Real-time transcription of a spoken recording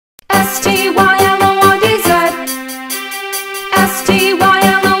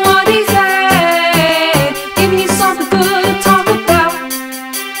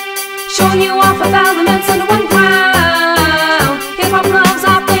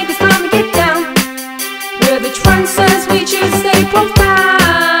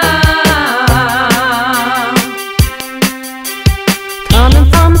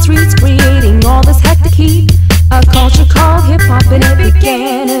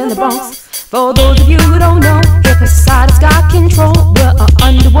Bronx. For those of you who don't know, hip society's got control. We're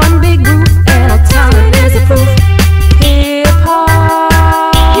under one big roof, and our talent is a proof. Hip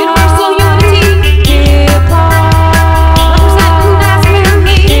hop, universal unity. Hip hop, representing as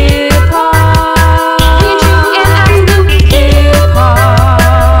family. Hip hop, being true and absolute. Hip hop,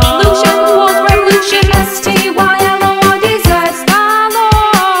 revolution, world revolution. STYLORDZ, Stylordz.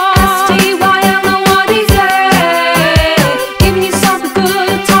 STYLORDZ, giving you something good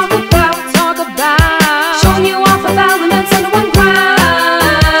to talk about. Showing you off of elements under one ground.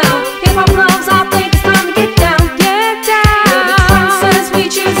 Hip hop loves our play, it's time to get down, get down. Where the trend says we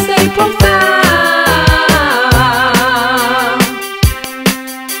choose to stay profound.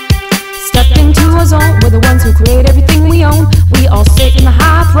 Step into a zone, we're the ones who create everything we own. We all sit in the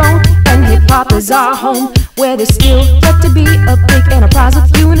high throne, and hip hop is our home. Where there's still yet to be a big enterprise of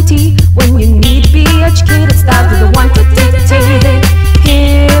unity. When you need to be educated, styles are the one to dictate it.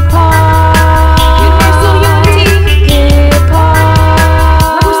 Hip hop, universal unity. Hip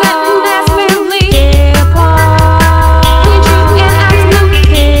hop, representing as family. Hip hop, being true and absolute.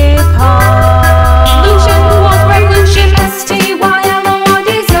 Hip hop, revolution, world revolution.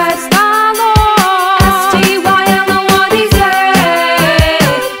 STYLORDZ, Stylordz. STYLORDZ,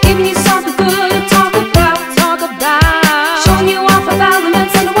 giving you something good to talk about. Showing you off of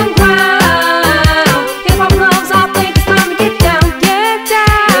elements under one ground. Hip hop loves our play, it's time to get down, get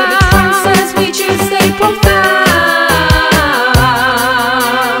down. Where the trend says we choose to stay profound.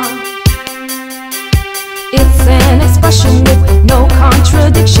 It's an expression with no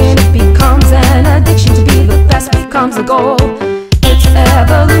contradiction. It becomes an addiction. To be the best becomes a goal. It's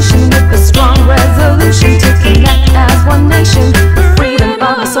evolution with a strong resolution to connect as one nation. The freedom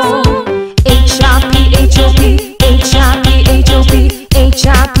of the soul. HipHopHop, HipHopHop, HipHopHop.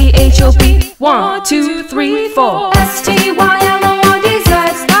 1, 2, 3, 4. STYLORDZ,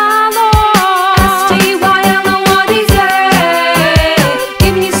 Stylordz. STYLORDZ,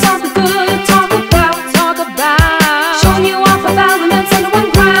 giving you something good to talk about. Showing you off of elements under one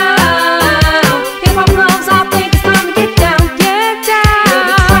ground. Hip hop loves our play, it's time to get down, get down. Where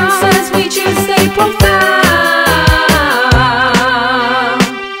the trend says we choose to stay profound.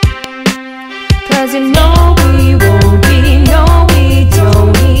 'Cause you know we won't be, no we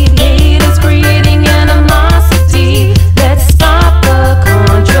don't need haters creating animosity. Let's stop the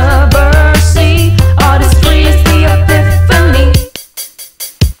controversy. Artistry is the epiphany.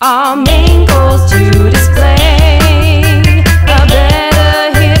 Our main goal's to